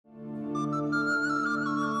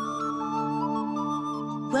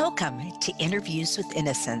Welcome to Interviews with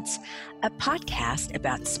Innocence, a podcast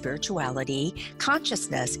about spirituality,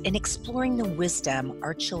 consciousness, and exploring the wisdom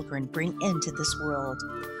our children bring into this world.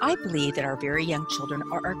 I believe that our very young children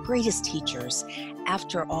are our greatest teachers.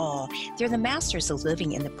 After all, they're the masters of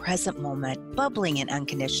living in the present moment, bubbling in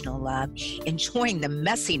unconditional love, enjoying the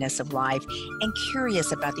messiness of life, and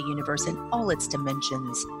curious about the universe in all its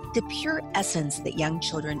dimensions. The pure essence that young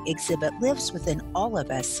children exhibit lives within all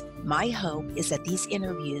of us. My hope is that these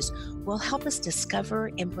interviews will help us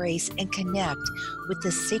discover, embrace, and connect with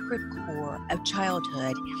the sacred core of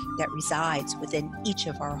childhood that resides within each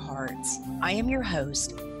of our hearts. I am your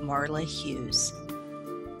host, Marla Hughes.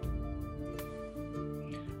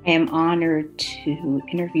 I am honored to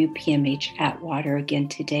interview PMH Atwater again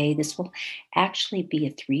today. This will actually be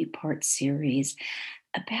a three-part series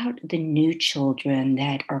about the new children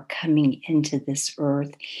that are coming into this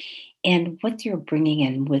earth and what they're bringing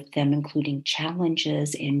in with them, including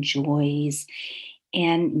challenges and joys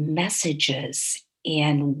and messages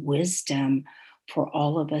and wisdom for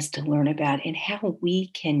all of us to learn about, and how we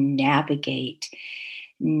can navigate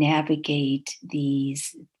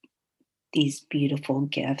these beautiful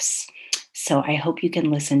gifts. So I hope you can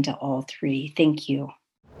listen to all three. Thank you.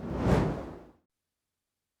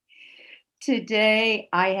 Today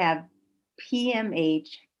I have PMH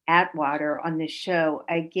Atwater on the show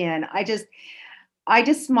again. I just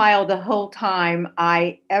smile the whole time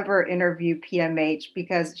I ever interview PMH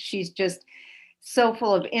because she's just so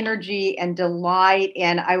full of energy and delight,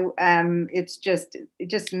 and it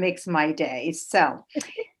just makes my day. So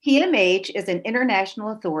PMH is an international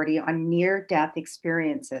authority on near-death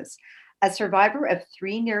experiences. A survivor of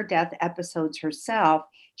 3 near-death episodes herself,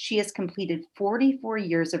 she has completed 44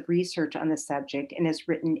 years of research on the subject and has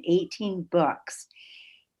written 18 books,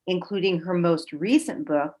 including her most recent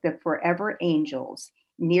book, The Forever Angels: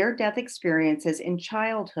 Near-Death Experiences in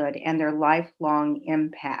Childhood and Their Lifelong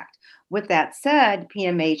Impact. With that said,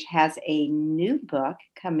 PMH has a new book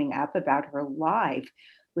coming up about her life,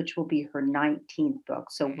 which will be her 19th book.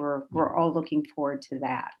 So we're all looking forward to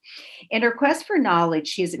that. In her quest for knowledge,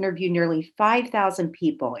 she has interviewed nearly 5,000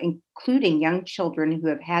 people, including young children who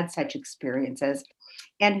have had such experiences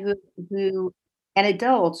and who and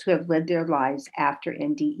adults who have lived their lives after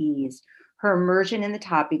NDEs. Her immersion in the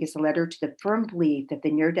topic is led her to the firm belief that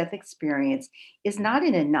the near-death experience is not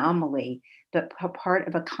an anomaly, but a part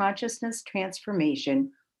of a consciousness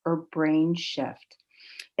transformation or brain shift.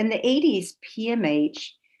 In the 80s, PMH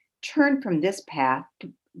turned from this path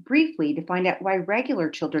briefly to find out why regular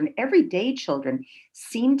children, everyday children,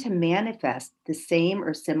 seem to manifest the same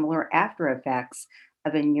or similar after effects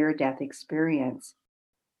of a near-death experience.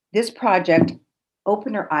 This project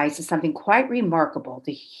opened her eyes to something quite remarkable: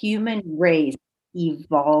 the human race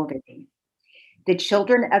evolving. The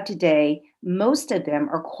children of today, most of them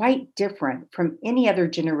are quite different from any other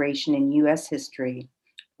generation in US history,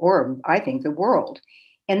 or I think the world.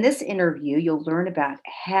 In this interview, you'll learn about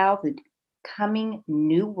how the coming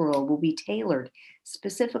new world will be tailored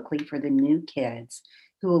specifically for the new kids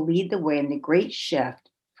who will lead the way in the great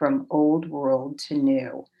shift from old world to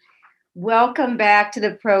new. Welcome back to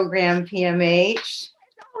the program, PMH. It's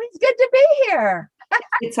always good to be here.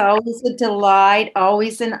 It's always a delight,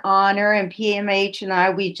 always an honor. And PMH and I,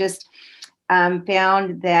 we just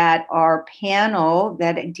found that our panel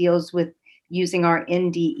that deals with using our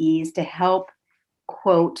NDEs to help,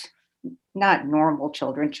 quote, not normal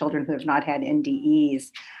children who have not had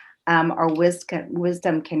NDEs, our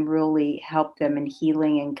wisdom can really help them in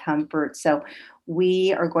healing and comfort. So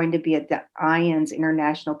we are going to be at the IONS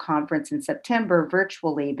International Conference in September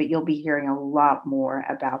virtually, but you'll be hearing a lot more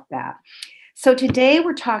about that. So today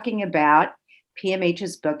we're talking about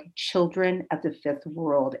PMH's book, Children of the Fifth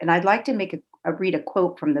World. And I'd like to read a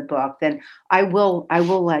quote from the book. Then I will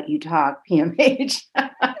let you talk, PMH.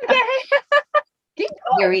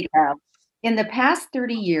 Here we go. In the past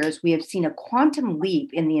 30 years, we have seen a quantum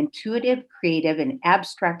leap in the intuitive, creative, and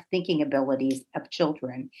abstract thinking abilities of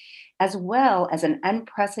children, as well as an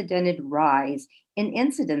unprecedented rise in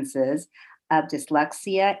incidences of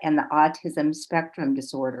dyslexia and the autism spectrum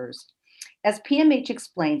disorders. As PMH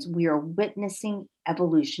explains, we are witnessing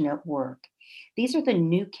evolution at work. These are the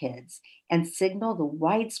new kids and signal the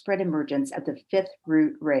widespread emergence of the fifth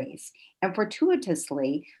root race, and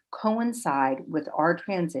fortuitously coincide with our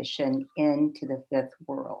transition into the fifth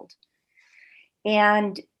world.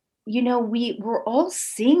 And, you know, we're all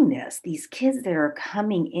seeing these kids that are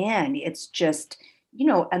coming in. It's just,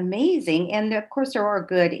 amazing. And of course, there are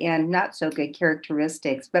good and not so good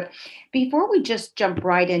characteristics. But before we just jump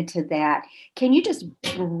right into that, can you just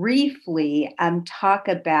briefly talk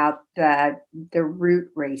about the root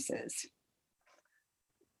races?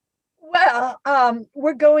 Well,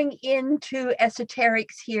 we're going into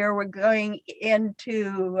esoterics here. We're going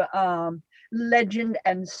into legend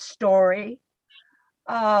and story.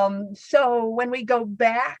 So when we go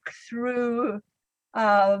back through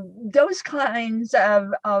those kinds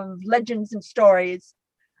of legends and stories,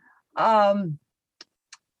 um,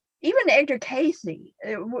 even Edgar Casey,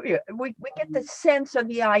 we get the sense of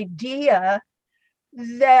the idea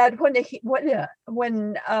that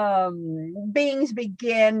when beings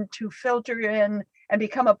begin to filter in and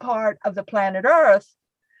become a part of the planet Earth,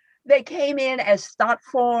 they came in as thought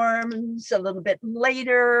forms. A little bit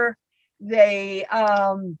later, they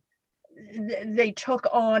took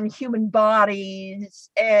on human bodies,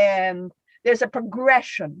 and there's a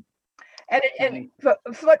progression. And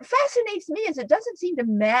what fascinates me is it doesn't seem to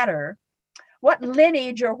matter what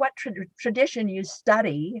lineage or what tradition you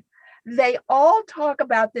study. They all talk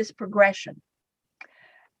about this progression.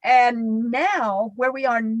 And now, where we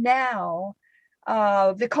are now,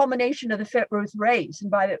 the culmination of the Fifth-Root race, and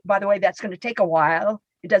by the way, that's going to take a while.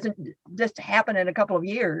 It doesn't just happen in a couple of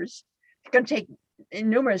years. It's going to take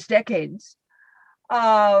numerous decades.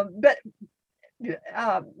 But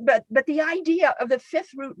the idea of the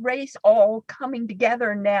Fifth-Root race all coming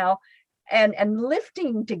together now and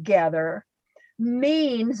lifting together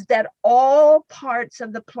means that all parts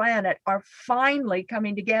of the planet are finally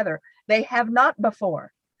coming together. They have not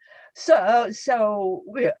before. So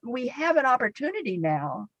we have an opportunity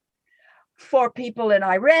now for people in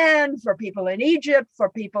Iran, for people in Egypt, for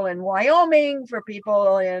people in Wyoming, for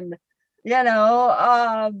people in,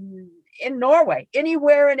 in Norway,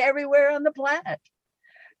 anywhere and everywhere on the planet,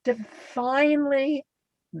 to finally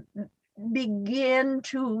begin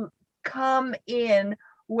to come in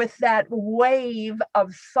with that wave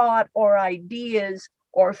of thought or ideas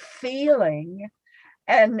or feeling,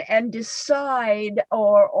 and decide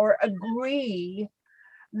or agree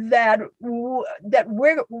that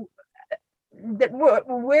we're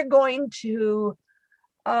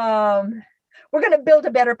going to build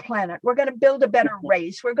a better planet. We're going to build a better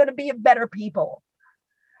race. We're going to be a better people.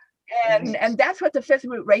 And that's what the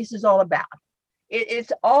Fifth-Root race is all about.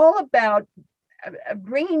 It's all about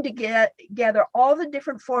bringing together all the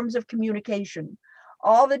different forms of communication,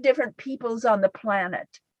 all the different peoples on the planet,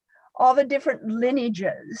 all the different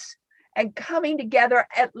lineages, and coming together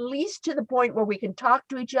at least to the point where we can talk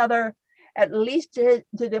to each other, at least to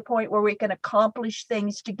the point where we can accomplish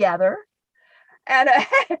things together. And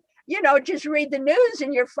just read the news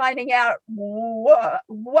and you're finding out,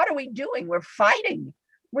 what are we doing? We're fighting,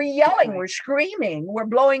 we're yelling, we're screaming, we're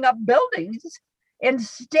blowing up buildings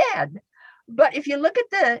instead. But if you look at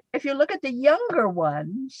the younger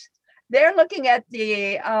ones, they're looking at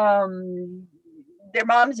their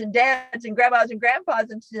moms and dads and grandmas and grandpas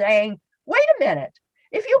and saying, wait a minute,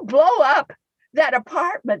 if you blow up that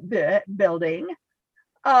apartment building,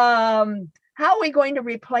 how are we going to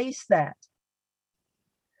replace that?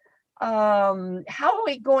 How are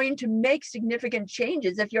we going to make significant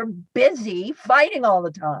changes if you're busy fighting all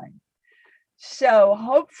the time? So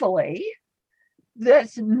hopefully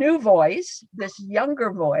this new voice, this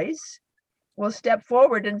younger voice, will step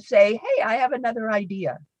forward and say, hey, I have another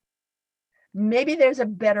idea. Maybe there's a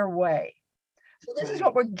better way. So this is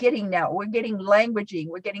what we're getting now. We're getting languaging,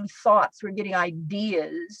 we're getting thoughts, we're getting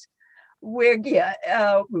ideas. We're getting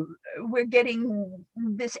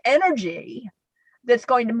this energy that's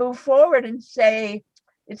going to move forward and say,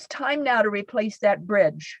 it's time now to replace that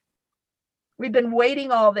bridge. We've been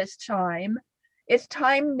waiting all this time. It's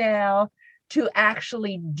time now to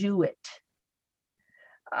actually do it.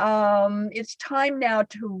 It's time now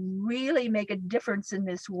to really make a difference in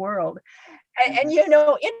this world. And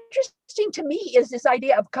interesting to me is this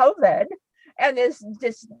idea of COVID and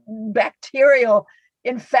this bacterial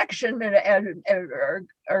infection or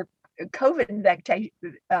COVID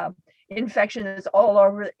infection is all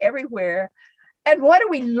over everywhere. And what are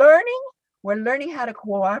we learning? We're learning how to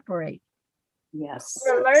cooperate. Yes.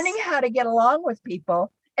 We're learning how to get along with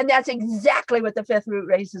people. And that's exactly what the Fifth-Root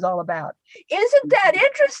race is all about. Isn't that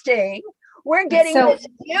interesting? We're getting this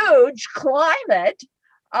huge climate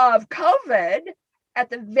of COVID at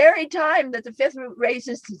the very time that the Fifth-Root race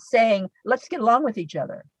is saying, let's get along with each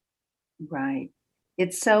other. Right.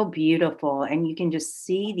 It's so beautiful. And you can just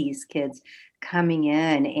see these kids coming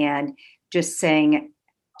in and just saying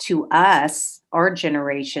to us, our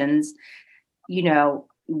generations,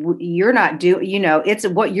 you're not doing, it's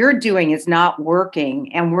what you're doing is not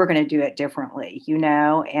working, and we're going to do it differently,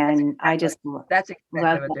 and that's exactly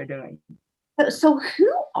what they're doing. So who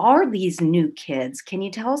are these new kids? Can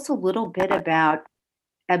you tell us a little bit about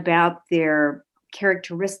their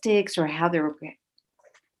characteristics or how they're?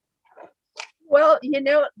 Well,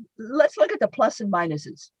 let's look at the plus and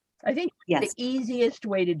minuses. I think the Yes. easiest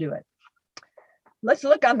way to do it. Let's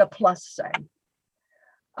look on the plus side.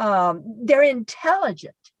 They're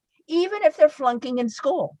intelligent, even if they're flunking in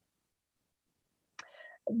school.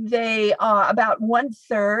 They are about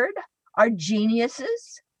 1/3 are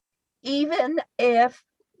geniuses, even if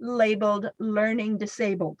labeled learning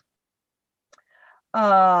disabled.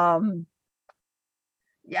 Yeah,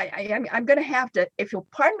 I'm going to have to, if you'll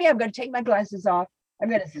pardon me, I'm going to take my glasses off. I'm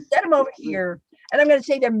going to set them over here, and I'm going to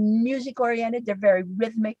say they're music oriented. They're very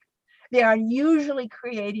rhythmic. They are usually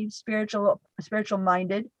creative, spiritual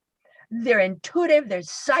minded. They're intuitive. They're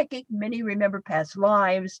psychic. Many remember past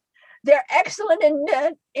lives. They're excellent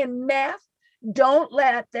in math. Don't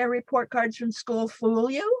let their report cards from school fool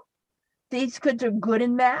you. These kids are good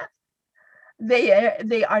in math.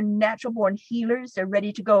 They are natural born healers. They're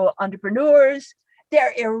ready to go entrepreneurs.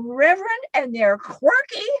 They're irreverent and they're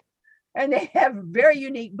quirky, and they have very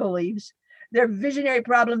unique beliefs. They're visionary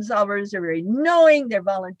problem solvers. They're very knowing. They're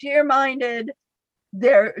volunteer minded.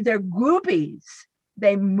 They're groupies.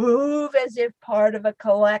 They move as if part of a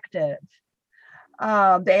collective.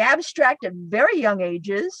 They abstract at very young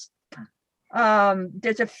ages.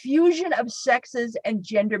 There's a fusion of sexes and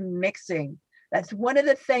gender mixing. That's one of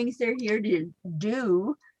the things they're here to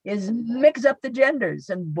do, is mix up the genders,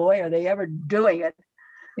 and boy, are they ever doing it.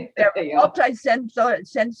 They're multi-sensory,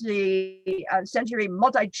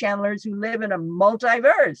 multi-channelers who live in a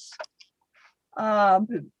multiverse. But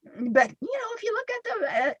if you look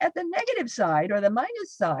at the negative side or the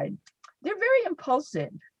minus side, they're very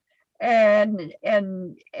impulsive and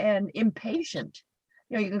impatient.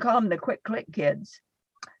 You can call them the quick click kids.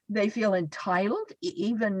 They feel entitled,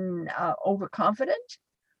 even overconfident.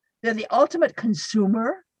 They're the ultimate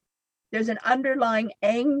consumer. There's an underlying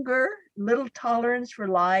anger, little tolerance for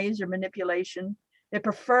lies or manipulation. They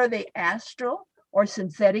prefer the astral or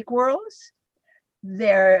synthetic worlds.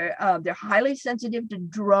 They're highly sensitive to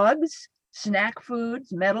drugs, snack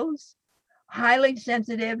foods, metals, highly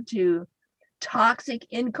sensitive to toxic,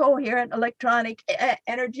 incoherent electronic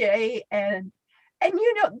energy, and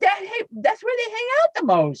that's where they hang out the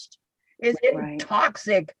most, is in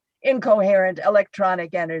toxic, incoherent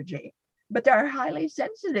electronic energy. But they're highly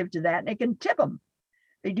sensitive to that, and it can tip them.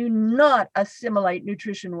 They do not assimilate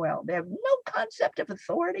nutrition well. They have no concept of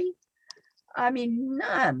authority. I mean,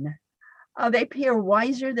 none. They appear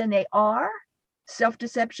wiser than they are.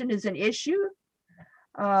 Self-deception is an issue.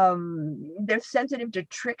 They're sensitive to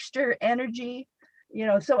trickster energy.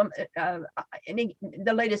 The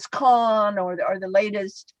latest con or the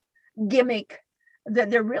latest gimmick, that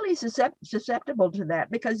they're really susceptible to that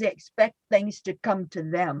because they expect things to come to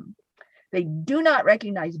them. They do not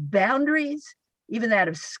recognize boundaries, even that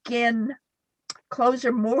of skin. Clothes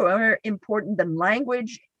are more important than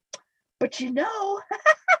language. But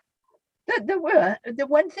the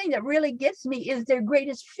one thing that really gets me is their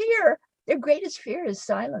greatest fear. Their greatest fear is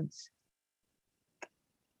silence.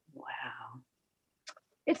 Wow.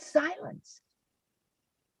 It's silence.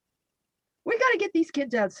 We got to get these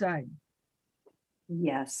kids outside.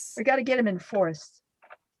 Yes. We got to get them in forests.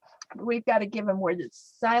 We've got to give them where the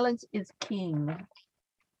silence is king.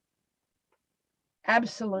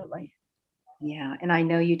 Absolutely. Yeah. And I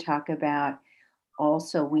know you talk about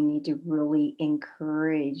also we need to really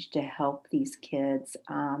encourage to help these kids,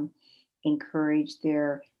 encourage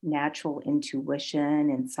their natural intuition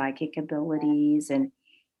and psychic abilities and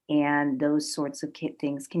those sorts of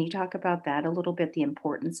things. Can you talk about that a little bit, the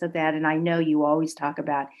importance of that? And I know you always talk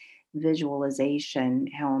about visualization,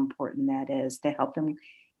 how important that is to help them,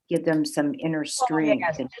 give them some inner strength.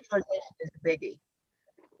 Yes, visualization is a biggie.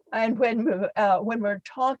 And when we're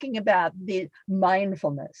talking about the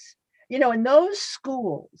mindfulness, in those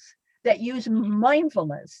schools that use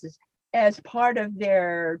mindfulness as part of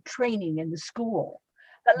their training in the school,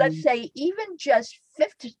 let's say even just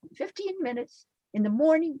 15 minutes in the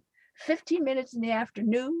morning, 15 minutes in the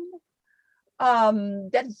afternoon,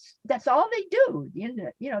 that's all they do.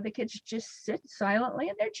 The kids just sit silently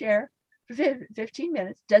in their chair for 15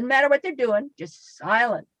 minutes. Doesn't matter what they're doing, just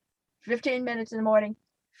silent. 15 minutes in the morning,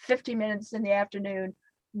 15 minutes in the afternoon.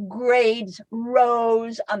 Grades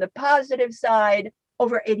rose on the positive side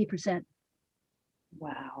over 80%.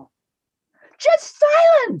 Wow. Just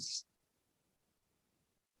silence.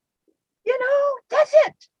 That's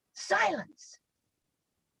it. Silence.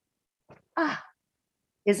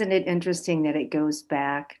 Isn't it interesting that it goes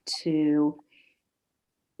back to,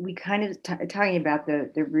 we kind of talking about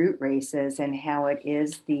the root races and how it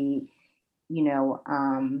is the,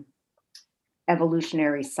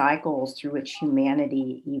 evolutionary cycles through which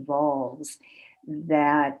humanity evolves,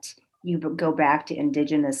 that you go back to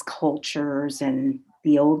indigenous cultures and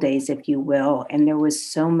the old days, if you will, and there was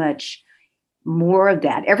so much more of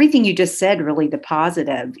that. Everything you just said, really the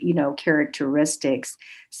positive, characteristics,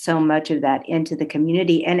 so much of that into the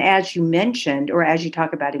community. And as you mentioned, or as you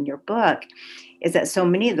talk about in your book, is that so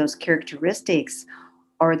many of those characteristics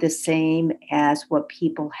are the same as what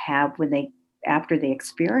people have after they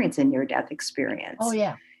experience a near-death experience. Oh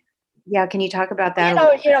yeah. Yeah. Can you talk about that a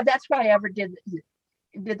little bit? That's why I ever did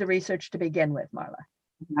the research to begin with, Marla.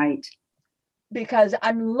 Right. Because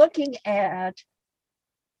I'm looking at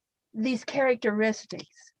these characteristics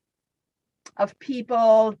of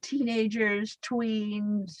people, teenagers,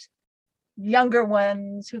 tweens, younger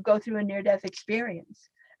ones who go through a near-death experience,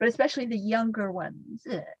 but especially the younger ones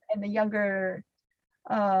and the younger,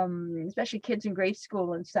 especially kids in grade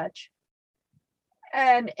school and such.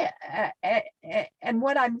 And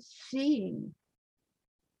what I'm seeing,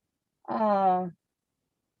 what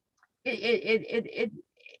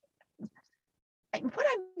I'm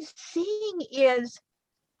seeing is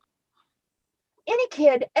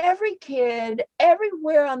every kid,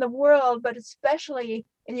 everywhere on the world, but especially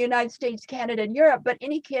in the United States, Canada, and Europe, but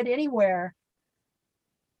any kid anywhere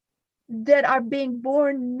that are being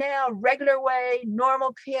born now, regular way,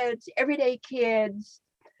 normal kids, everyday kids,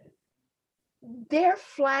 they're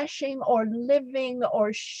flashing or living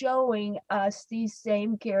or showing us these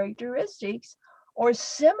same characteristics or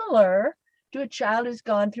similar to a child who's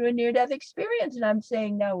gone through a near-death experience. And I'm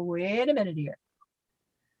saying, now, wait a minute here.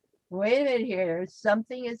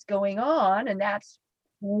 Something is going on. And that's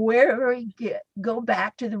where we go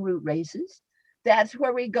back to the root races. That's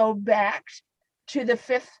where we go back to the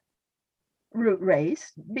fifth root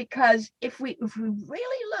race. Because if we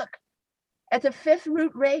really look at the fifth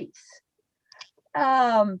root race,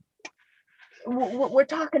 we're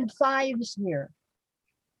talking fives here.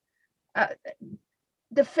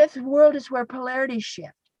 The fifth world is where polarities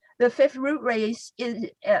shift. The fifth root race is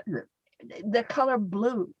the color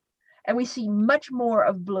blue, and we see much more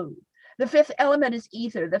of blue. The fifth element is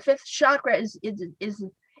ether. The fifth chakra is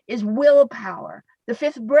willpower. The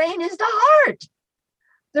fifth brain is the heart.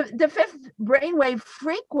 The fifth brainwave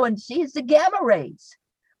frequency is the gamma rays.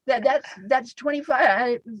 That's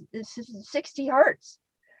 25, 60 hertz.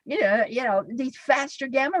 These faster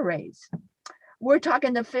gamma rays. We're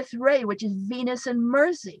talking the fifth ray, which is Venus and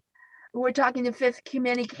Mercy. We're talking the fifth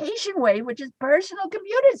communication wave, which is personal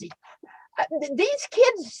community. These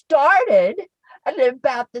kids started at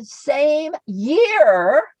about the same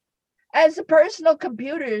year as the personal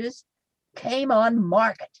computers came on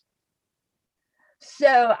market.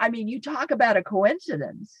 So, I mean, you talk about a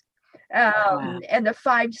coincidence. Wow. And the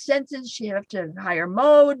five senses shift to higher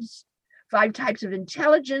modes, 5 types of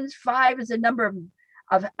intelligence. 5 is a number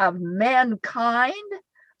of mankind.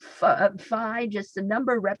 5, just the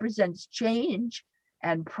number, represents change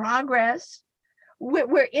and progress.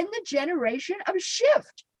 We're in the generation of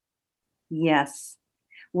shift. Yes.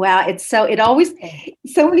 Wow. It always,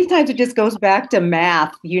 so many times it just goes back to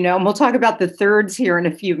math, and we'll talk about the thirds here in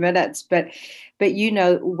a few minutes, but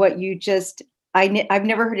what you just, I've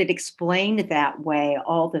never heard it explained that way.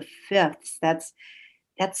 All the fifths. That's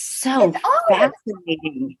so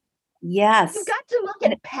fascinating. Yes. You've got to look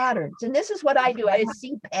at patterns. And this is what I do. I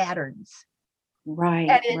see patterns. Right.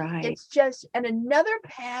 And it's just, and another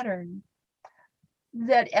pattern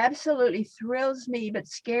that absolutely thrills me, but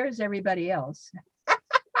scares everybody else.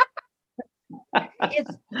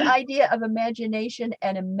 It's the idea of imagination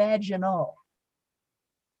and imaginal.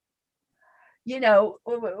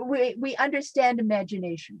 We understand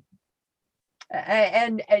imagination.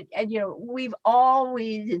 And we've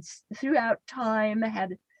always throughout time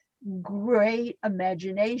had great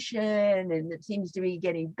imagination, and it seems to be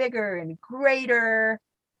getting bigger and greater.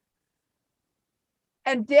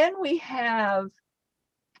 And then we have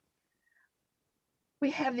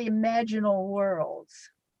the imaginal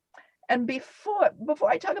worlds. And before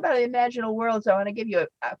I talk about the imaginal worlds, I want to give you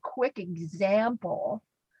a quick example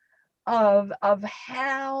of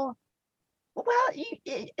how,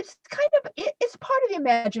 it's part of the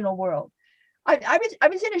imaginal world. I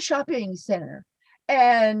was in a shopping center,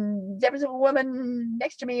 and there was a woman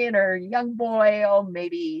next to me and her young boy,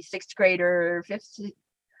 maybe 6th grader, 5th.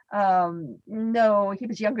 No, he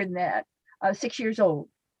was younger than that, 6 years old.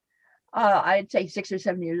 I'd say 6 or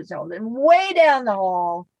 7 years old. And way down the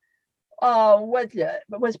hall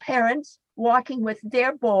was parents walking with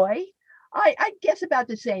their boy, I guess about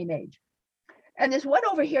the same age. And this one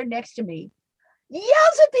over here next to me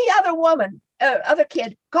yells at the other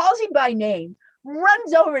kid, calls him by name,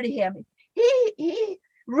 runs over to him. He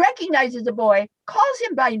recognizes the boy, calls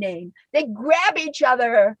him by name. They grab each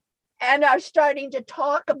other and are starting to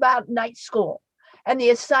talk about night school and the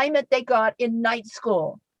assignment they got in night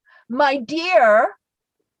school. My dear,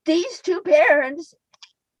 these two parents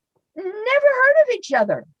never heard of each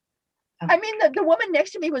other. I mean, the woman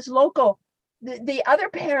next to me was local. The other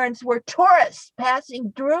parents were tourists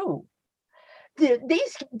passing through.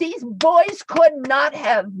 These boys could not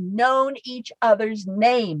have known each other's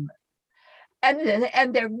name.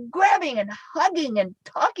 And they're grabbing and hugging and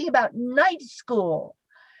talking about night school.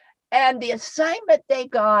 And the assignment they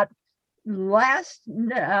got last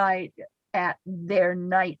night at their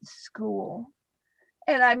night school.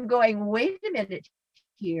 And I'm going, wait a minute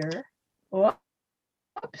here. Whoops.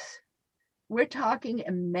 We're talking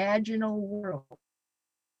imaginal world.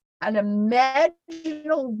 An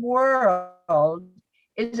imaginal world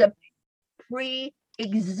is a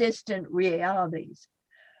pre-existent realities.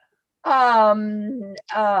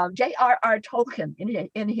 J.R.R. Tolkien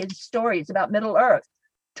in his stories about Middle Earth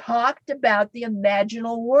talked about the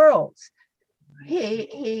imaginal worlds.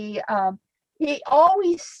 He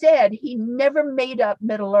always said he never made up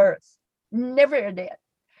Middle Earth, never did.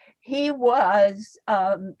 He was,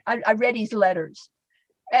 I read his letters,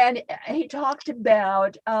 and he talked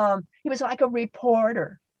about, he was like a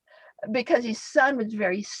reporter because his son was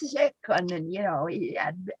very sick, and then, you know, he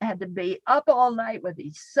had to be up all night with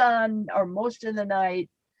his son or most of the night.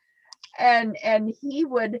 And he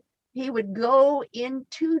would go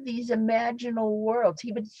into these imaginal worlds.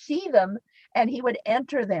 He would see them and he would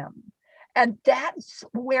enter them. And that's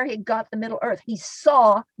where he got the Middle Earth. He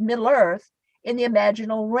saw Middle Earth in the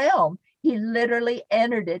imaginal realm. He literally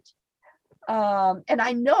entered it. And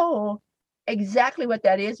I know exactly what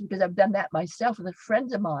that is because I've done that myself with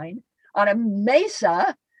friends of mine on a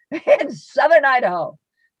mesa in southern Idaho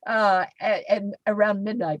and around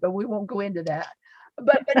midnight, but we won't go into that.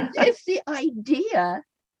 But it's the idea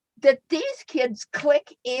that these kids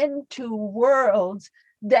click into worlds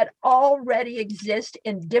that already exist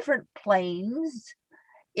in different planes,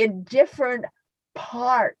 in different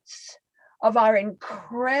parts of our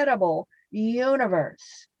incredible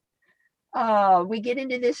universe. We get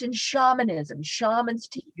into this in shamanism. Shamans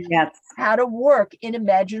teach how to work in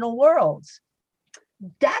imaginal worlds.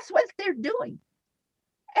 That's what they're doing.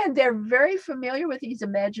 And they're very familiar with these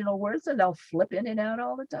imaginal worlds, and they'll flip in and out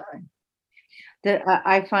all the time.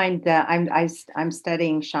 I find that I'm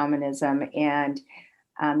studying shamanism, and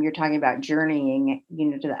you're talking about journeying, you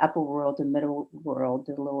know, to the upper world, the middle world,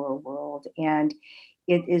 the lower world, and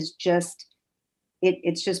it is just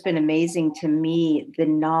it's just been amazing to me, the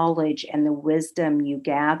knowledge and the wisdom you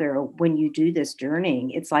gather when you do this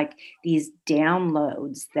journeying. It's like these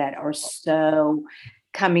downloads that are so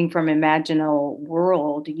coming from imaginal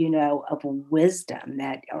world, you know, of wisdom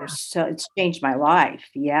that are so, it's changed my life.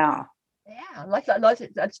 Yeah. Yeah, like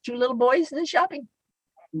that's two little boys in the shopping.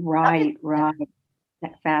 Right.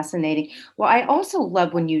 Fascinating. Well, I also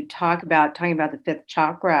love when you talking about the fifth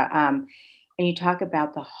chakra, and you talk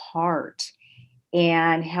about the heart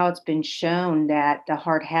and how it's been shown that the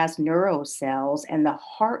heart has neurocells and the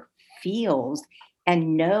heart feels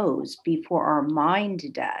and knows before our mind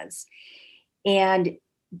does. And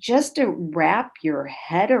just to wrap your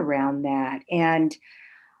head around that and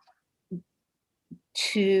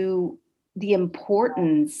to the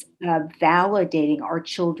importance of validating our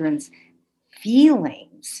children's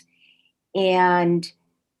feelings. And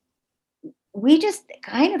we just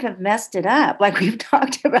kind of have messed it up, like we've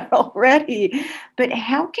talked about already. But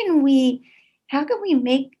how can we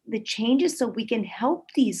make the changes so we can help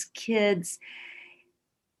these kids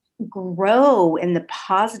grow in the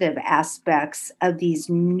positive aspects of these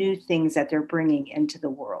new things that they're bringing into the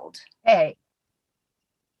world? Hey,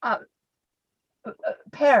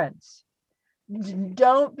 parents,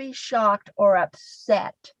 don't be shocked or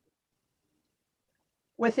upset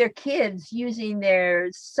with their kids using their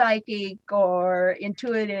psychic or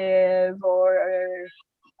intuitive or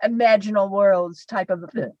imaginal worlds type of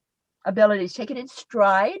abilities. Take it in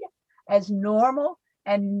stride as normal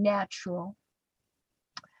and natural.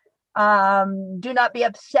 Do not be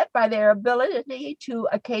upset by their ability to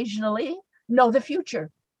occasionally know the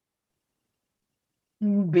future.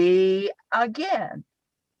 Be, again,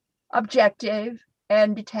 objective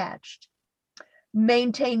and detached.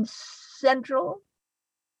 Maintain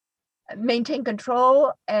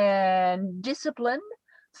control and discipline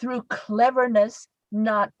through cleverness,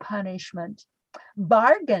 not punishment.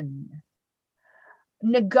 Bargain,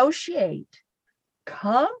 negotiate,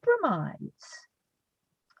 compromise.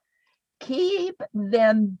 Keep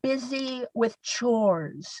them busy with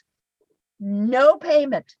chores. No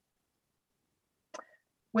payment.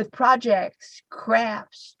 With projects,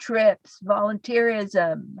 crafts, trips,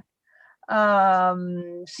 volunteerism.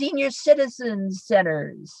 senior citizen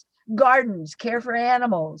centers, gardens, care for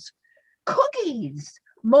animals, cookies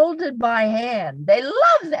molded by hand. They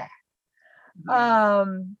love that.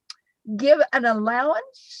 Give an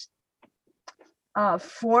allowance.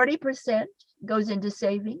 40% goes into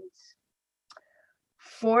savings.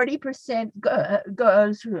 40%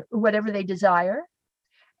 goes whatever they desire,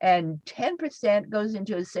 and 10% goes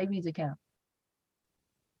into a savings account.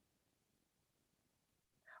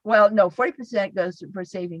 Well, no, 40% goes for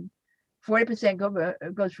saving.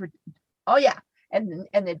 40% goes for, oh yeah, and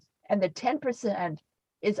the 10%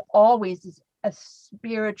 is always a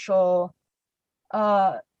spiritual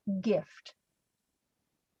gift.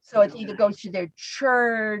 So it either goes to their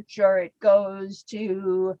church or it goes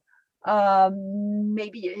to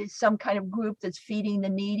maybe some kind of group that's feeding the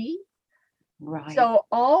needy. Right. So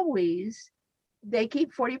always they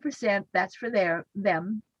keep 40%, that's for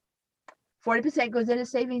them. 40% goes in a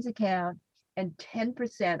savings account, and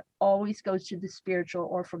 10% always goes to the spiritual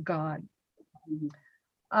or for God.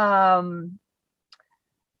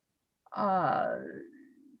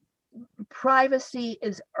 Privacy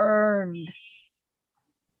is earned.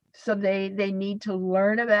 So they need to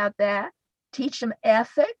learn about that, teach them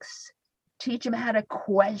ethics, teach them how to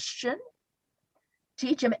question,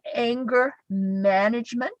 teach them anger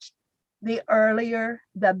management. The earlier,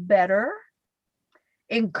 the better.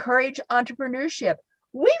 Encourage entrepreneurship.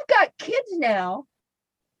 We've got kids now,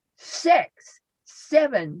 6,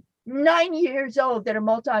 7, 9 years old that are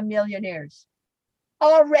multimillionaires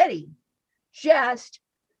already, just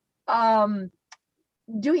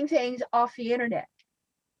doing things off the internet.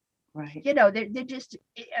 Right. You know, they're just,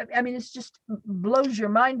 I mean, it's just blows your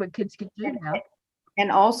mind what kids can do now.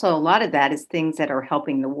 And also a lot of that is things that are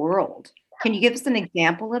helping the world. Can you give us an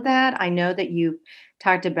example of that? I know that you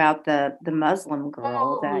talked about the Muslim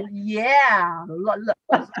girl that. Yeah,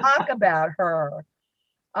 let's talk about her.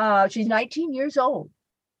 She's 19 years old,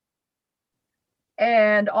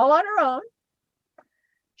 and all on her own,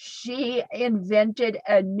 she invented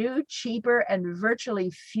a new, cheaper, and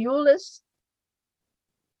virtually fuelless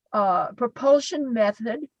propulsion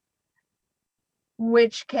method,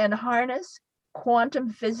 which can harness quantum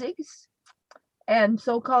physics and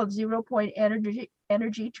so-called zero-point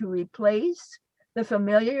energy to replace the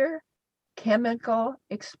familiar chemical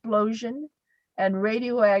explosion and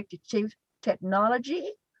radioactive technology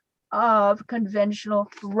of conventional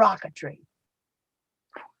rocketry.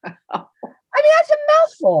 I mean, that's a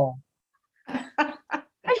mouthful.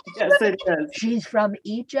 Yes, it is. She's from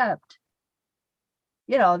Egypt.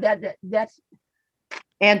 You know, that's.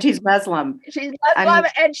 And she's Muslim. She's Muslim,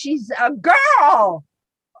 and she's a girl.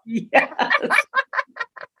 Yes.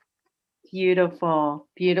 Beautiful,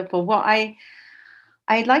 beautiful. Well,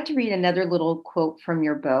 I'd like to read another little quote from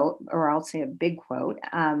your book, or I'll say a big quote.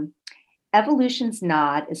 Evolution's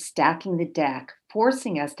nod is stacking the deck,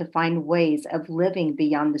 forcing us to find ways of living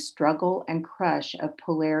beyond the struggle and crush of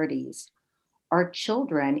polarities. Our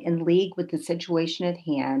children, in league with the situation at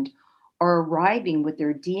hand, are arriving with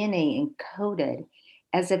their DNA encoded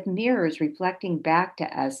as if mirrors reflecting back to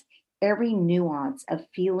us every nuance of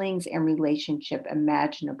feelings and relationship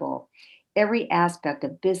imaginable, every aspect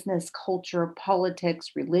of business, culture,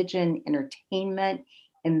 politics, religion, entertainment,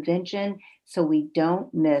 invention, so we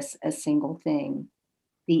don't miss a single thing.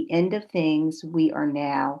 The end of things we are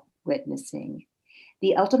now witnessing.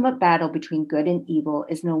 The ultimate battle between good and evil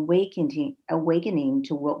is an awakening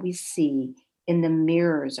to what we see in the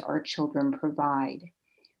mirrors our children provide.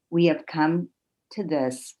 We have come to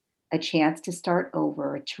this, a chance to start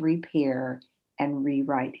over, to repair and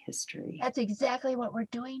rewrite history. That's exactly what we're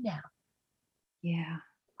doing now. Yeah.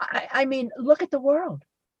 I mean, look at the world.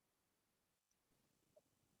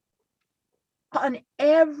 On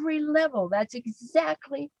every level, that's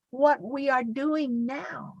exactly what we are doing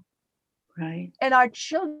now. Right. And our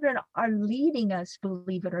children are leading us,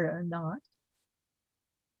 believe it or not.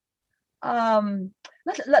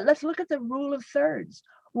 Let's look at the rule of thirds.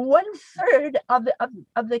 1/3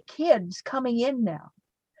 of the kids coming in now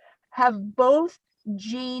have both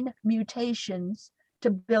gene mutations to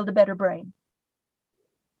build a better brain.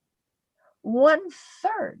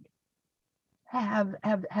 1/3 have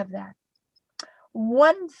that.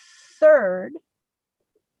 1/3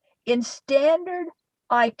 in standard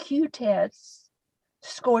IQ tests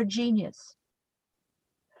score genius.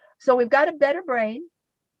 So we've got a better brain,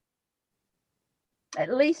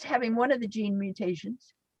 at least having one of the gene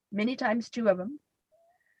mutations, many times 2 of them.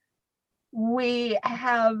 We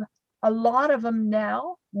have a lot of them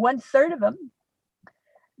now, 1/3 of them,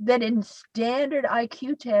 that in standard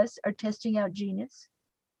IQ tests are testing out genius.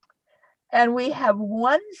 And we have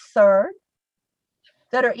 1/3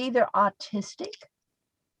 that are either autistic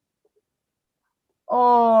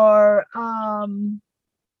or,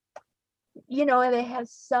 they have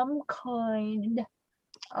some kind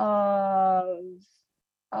of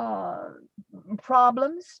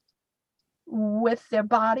problems with their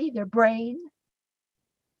body, their brain.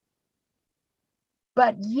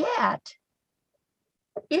 But yet,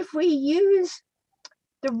 if we use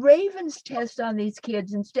the Ravens test on these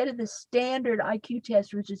kids instead of the standard IQ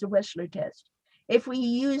test, which is a Wechsler test, if we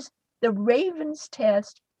use the Ravens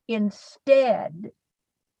test instead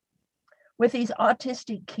with these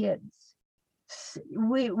autistic kids,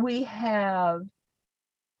 we have,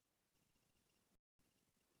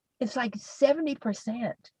 it's like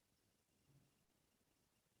 70%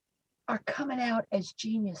 are coming out as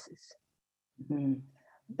geniuses. Mm-hmm.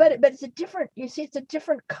 But it's a different, you see, it's a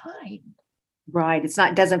different kind. Right.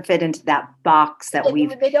 Doesn't fit into that box that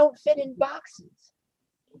they don't fit in boxes.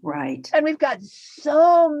 Right. And we've got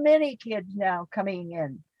so many kids now coming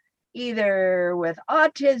in, either with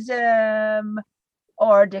autism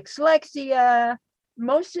or dyslexia.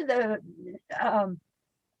 Most of the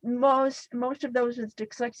most of those with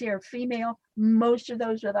dyslexia are female. Most of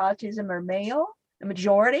those with autism are male, the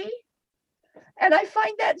majority. And I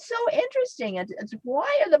find that so interesting. It's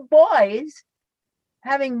why are the boys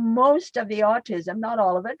having most of the autism, not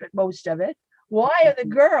all of it, but most of it? Why are the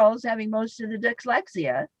girls having most of the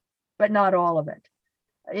dyslexia, but not all of it?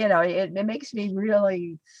 It makes me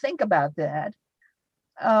really think about that.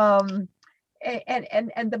 And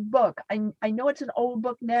the book, I know it's an old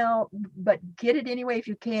book now, but get it anyway if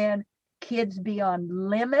you can. Kids Beyond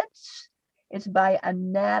Limits. It's by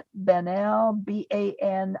Anat Baniel,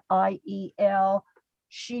 Baniel.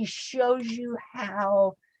 She shows you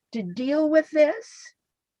how to deal with this,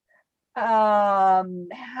 how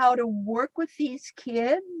to work with these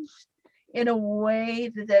kids in a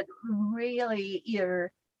way that really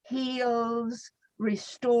either heals,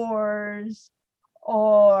 restores,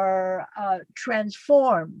 or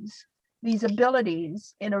transforms these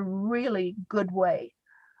abilities in a really good way.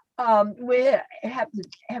 We have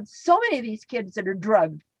so many of these kids that are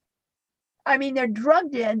drugged. I mean, they're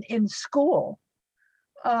drugged in school,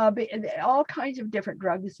 all kinds of different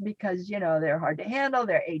drugs because, they're hard to handle,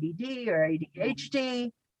 they're ADD or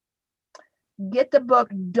ADHD. Get the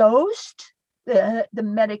book Dosed, the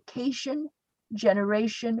medication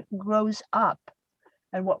generation grows up.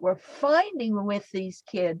 And what we're finding with these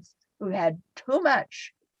kids who had too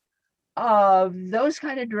much of those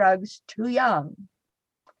kind of drugs too young,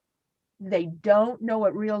 they don't know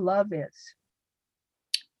what real love is.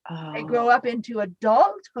 Oh. They grow up into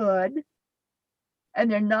adulthood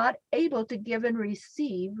and they're not able to give and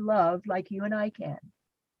receive love like you and I can.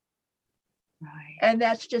 Right. And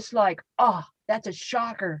that's just like, that's a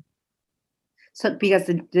shocker. So because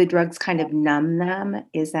the drugs kind of numb them,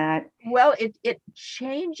 is that? Well, it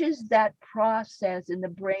changes that process in the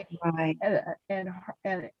brain, right, and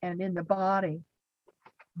in the body.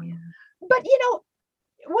 Yeah. But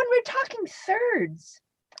when we're talking thirds,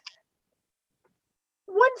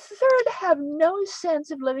 1/3 have no sense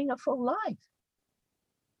of living a full life, and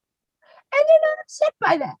they're not upset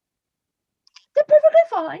by that. They're perfectly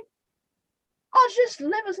fine. I'll just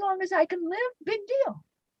live as long as I can live. Big deal.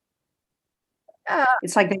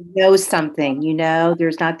 It's like they know something,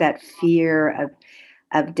 there's not that fear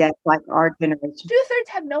of death like our generation. 2/3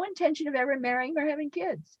 have no intention of ever marrying or having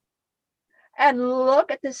kids. And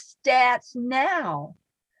look at the stats now.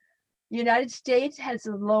 The United States has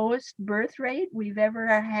the lowest birth rate we've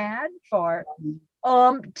ever had for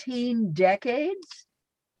umpteen decades.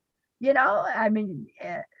 I mean,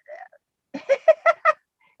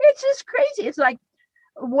 it's just crazy. It's like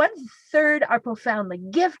 1/3 are profoundly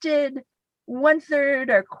gifted, 1/3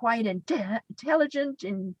 are quite intelligent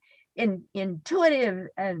and intuitive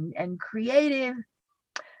and creative,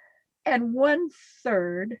 and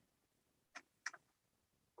 1/3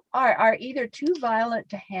 are either too violent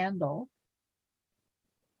to handle,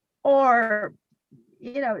 or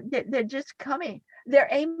they're just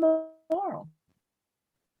they're amoral.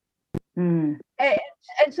 And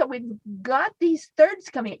so we've got these thirds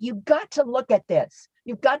coming in. You've got to look at this.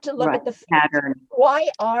 You've got to look at the pattern. Why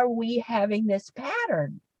are we having this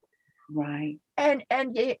pattern? Right. And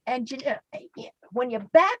when you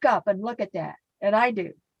back up and look at that, and I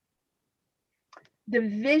do, the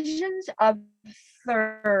visions of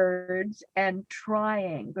thirds and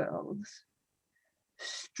triangles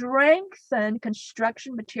strengthen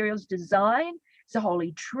construction materials design. It's the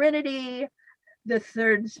Holy Trinity, the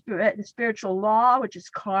third spiritual law, which is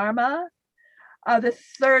karma, the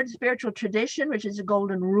third spiritual tradition, which is a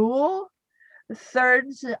golden rule,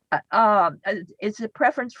 Thirds is a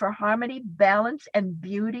preference for harmony, balance, and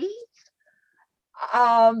beauty.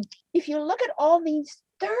 If you look at all these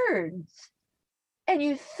thirds and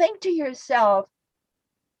you think to yourself,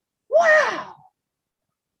 wow,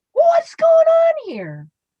 what's going on here?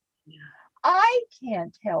 Yeah. I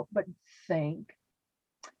can't help but think,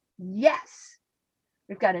 yes,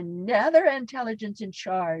 we've got another intelligence in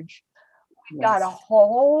charge. We've got a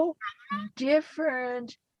whole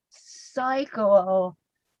different cycle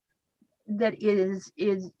that is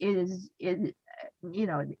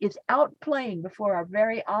outplaying before our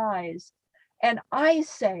very eyes. And I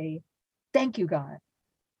say, thank you, God.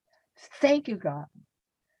 Thank you, God.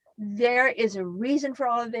 There is a reason for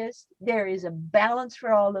all of this. There is a balance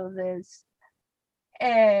for all of this.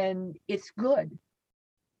 And it's good.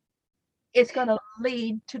 It's going to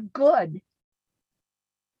lead to good.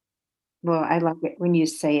 Well, I love it when you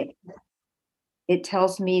say it. It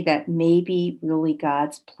tells me that maybe really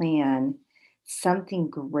God's plan, something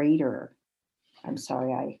greater.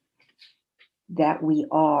 That we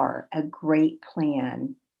are a great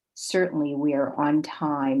plan. Certainly we are on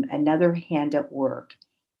time. Another hand at work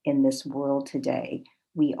in this world today.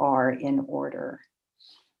 We are in order.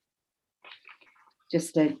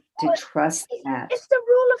 Just to trust that. It's the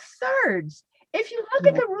rule of thirds. If you look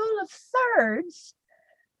at the rule of thirds,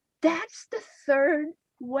 that's the third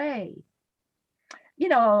way.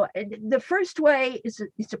 The first way is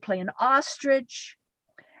to play an ostrich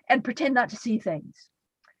and pretend not to see things.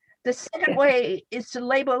 The second way is to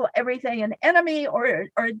label everything an enemy or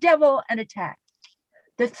a devil and attack.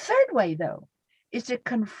 The third way, though, is to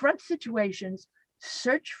confront situations,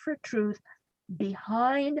 search for truth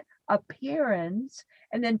behind appearance,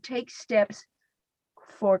 and then take steps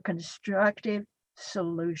for constructive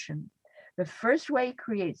solution. The first way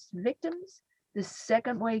creates victims, the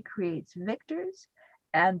second way creates victors,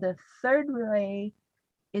 and the third way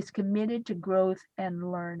is committed to growth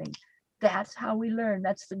and learning. That's how we learn.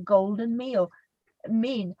 That's the golden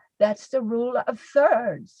mean. That's the rule of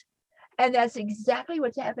thirds. And that's exactly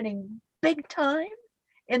what's happening big time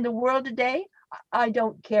in the world today. I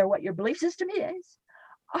don't care what your belief system is.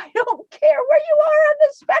 I don't care where you are on the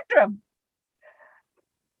spectrum.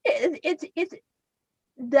 It's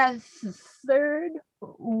the third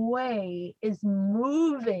way is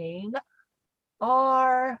moving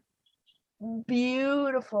our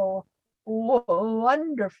beautiful,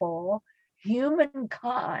 wonderful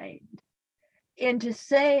humankind into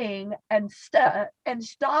saying and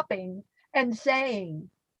stopping and saying,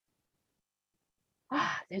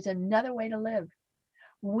 there's another way to live.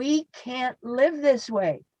 We can't live this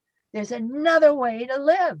way. There's another way to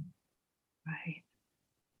live. Right.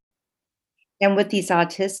 And with these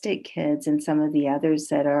autistic kids and some of the others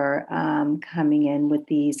that are coming in with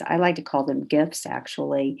these, I like to call them gifts,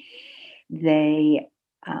 actually.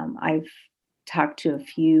 I've talked to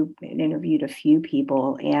interviewed a few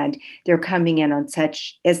people, and they're coming in on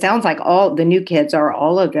it sounds like all the new kids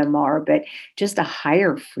all of them are, but just a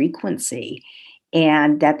higher frequency,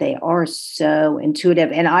 and that they are so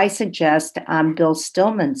intuitive. And I suggest Bill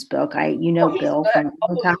Stillman's book. Bill from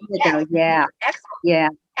a long time ago. Yeah.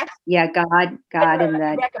 Excellent. Yeah. God in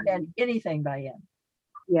the recommend anything by him.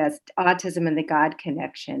 Yes, Autism and the God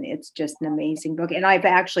Connection. It's just an amazing book. And I've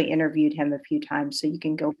actually interviewed him a few times, so you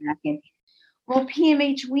can go back and. Well,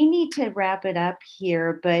 PMH, we need to wrap it up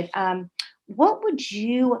here, but well,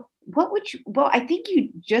 I think you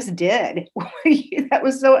just did. That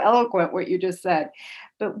was so eloquent what you just said.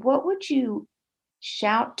 But what would you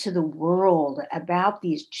shout to the world about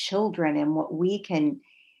these children and what we can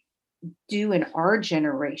do in our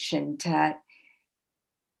generation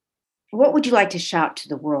what would you like to shout to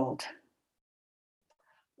the world?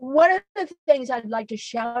 One of the things I'd like to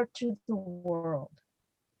shout to the world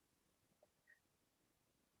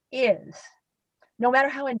is, no matter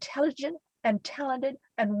how intelligent and talented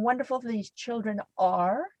and wonderful these children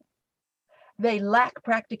are, they lack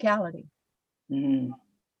practicality. Mm.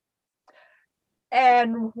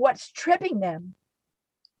 And what's tripping them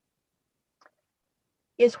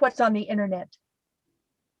is what's on the internet.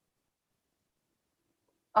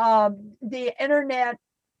 The internet,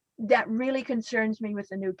 that really concerns me with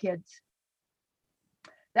the new kids.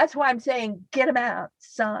 That's why I'm saying, get them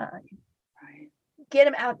outside. Right. Get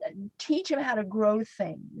them out, teach them how to grow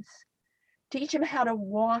things. Teach them how to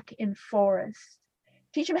walk in forests.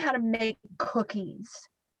 Teach them how to make cookies.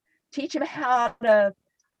 Teach them how to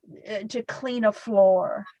clean a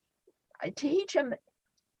floor. Teach them,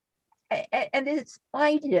 and this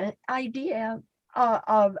idea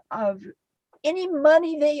of any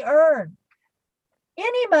money they earn,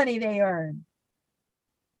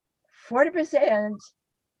 40%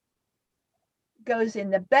 goes in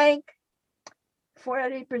the bank.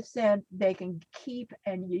 40% they can keep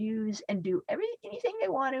and use and do anything they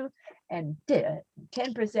want to, and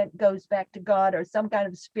 10% goes back to God or some kind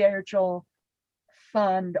of spiritual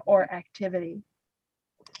fund or activity.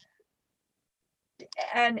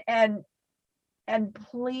 And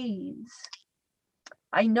please,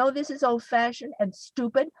 I know this is old-fashioned and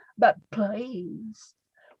stupid, but please,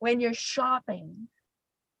 when you're shopping,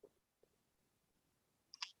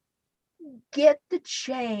 get the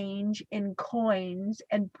change in coins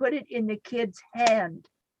and put it in the kid's hand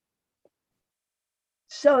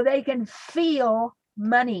so they can feel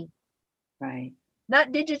money. Right.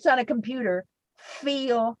 Not digits on a computer,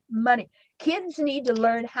 feel money. Kids need to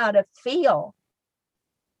learn how to feel.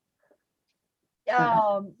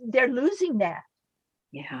 They're losing that.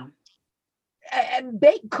 Yeah. And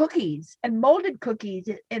bake cookies and molded cookies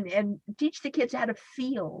and teach the kids how to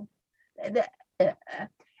feel.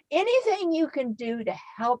 Anything you can do to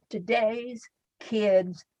help today's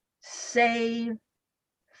kids save,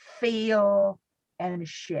 feel, and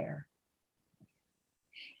share.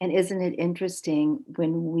 And isn't it interesting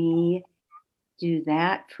when we do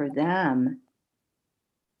that for them?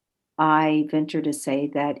 I venture to say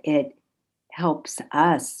that it helps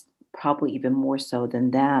us, probably even more so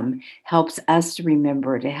than them, helps us to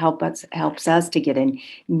remember, helps us to get in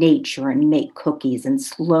nature and make cookies and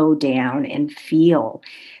slow down and feel,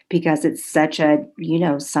 because it's such a,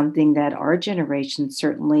 something that our generation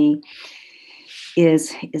certainly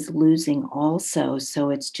is losing also. So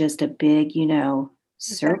it's just a big,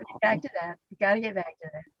 circle. Back to that. You got to get back to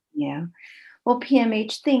that. Yeah. Well,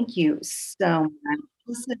 PMH, thank you so much.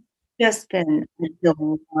 This has just been a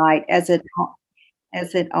delight, as it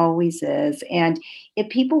always is. And if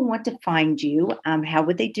people want to find you, how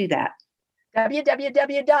would they do that?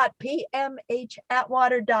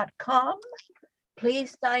 www.pmhatwater.com.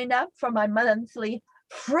 Please sign up for my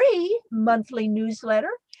free monthly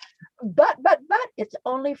newsletter. But it's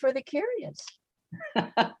only for the curious.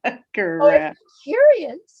 Correct. If you're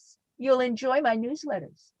curious, you'll enjoy my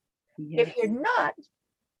newsletters. Yes. If you're not,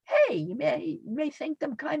 hey, you may think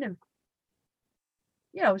them kind of,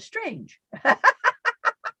 strange.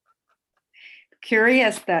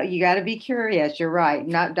 Curious, though. You got to be curious. You're right.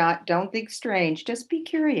 Don't think strange. Just be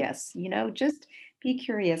curious. Just be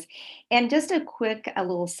curious. And just a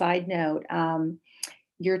little side note.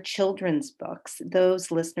 Your children's books,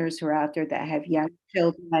 those listeners who are out there that have young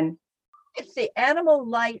children. It's the Animal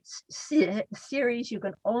Lights series. You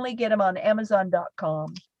can only get them on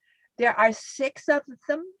Amazon.com. There are 6 of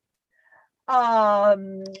them.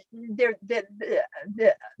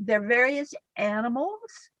 They're various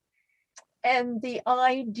animals. And the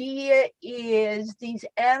idea is these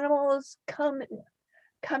animals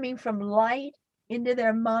coming from light into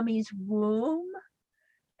their mommy's womb,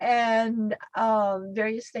 and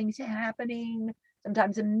various things happening,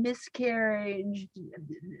 sometimes a miscarriage,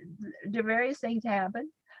 the various things happen,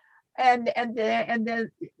 and then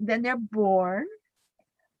they're born,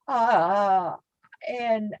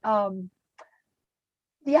 and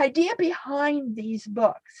the idea behind these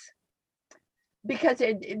books, because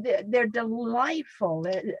they're delightful.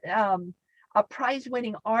 A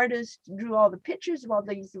prize-winning artist drew all the pictures of all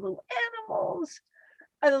these little animals,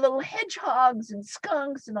 and the little hedgehogs and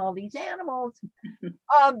skunks and all these animals.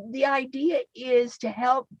 The idea is to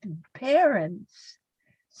help parents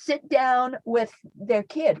sit down with their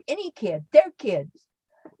kid, their kids,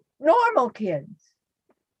 normal kids,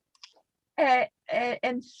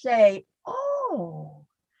 and say, oh,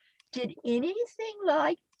 did anything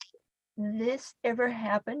like this ever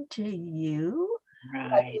happen to you?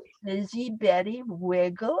 Right. Like Lizzie Betty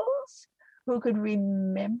Wiggles, who could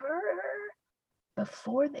remember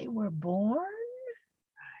before they were born?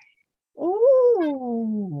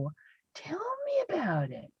 Ooh, tell me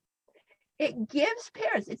about it. It gives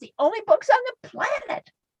parents, it's the only books on the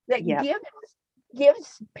planet that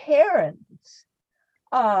gives parents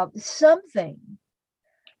something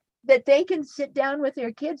that they can sit down with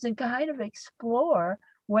their kids and kind of explore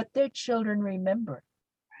what their children remember.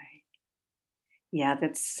 Right. Yeah,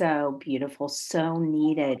 that's so beautiful, so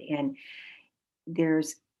needed. And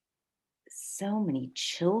there's so many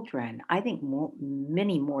children, I think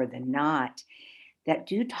many more than not, that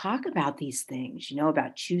do talk about these things,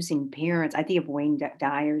 about choosing parents. I think of Wayne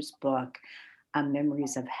Dyer's book,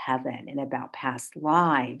 Memories of Heaven, and about past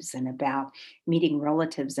lives and about meeting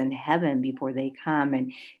relatives in heaven before they come.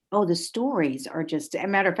 And the stories are just, a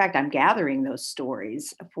matter of fact, I'm gathering those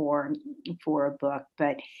stories for a book.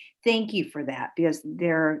 But thank you for that, because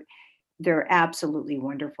they're absolutely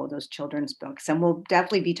wonderful, those children's books. And we'll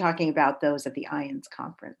definitely be talking about those at the IANS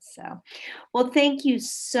conference. So, well, thank you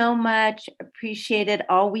so much. Appreciate it.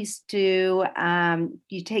 Always do.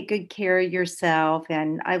 You take good care of yourself,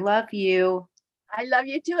 and I love you. I love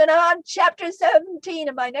you too. And I'm on chapter 17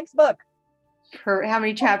 of my next book. How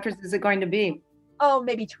many chapters is it going to be? Oh,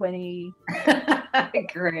 maybe 20.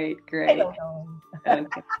 Great. I don't know.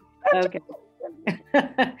 Okay.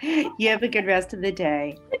 You have a good rest of the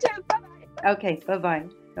day. You too. Bye-bye. Okay. Bye-bye.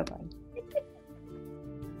 Bye-bye.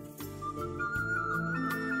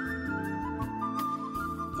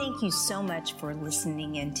 Thank you so much for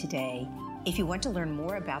listening in today. If you want to learn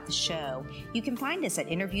more about the show, you can find us at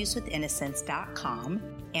interviewswithinnocence.com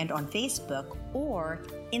and on Facebook or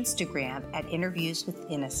Instagram at Interviews with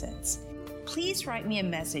Innocence. Please write me a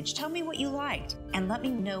message, tell me what you liked, and let me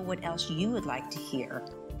know what else you would like to hear.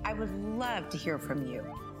 I would love to hear from you.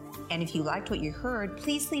 And if you liked what you heard,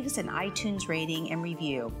 please leave us an iTunes rating and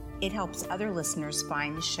review. It helps other listeners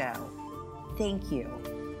find the show. Thank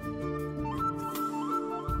you.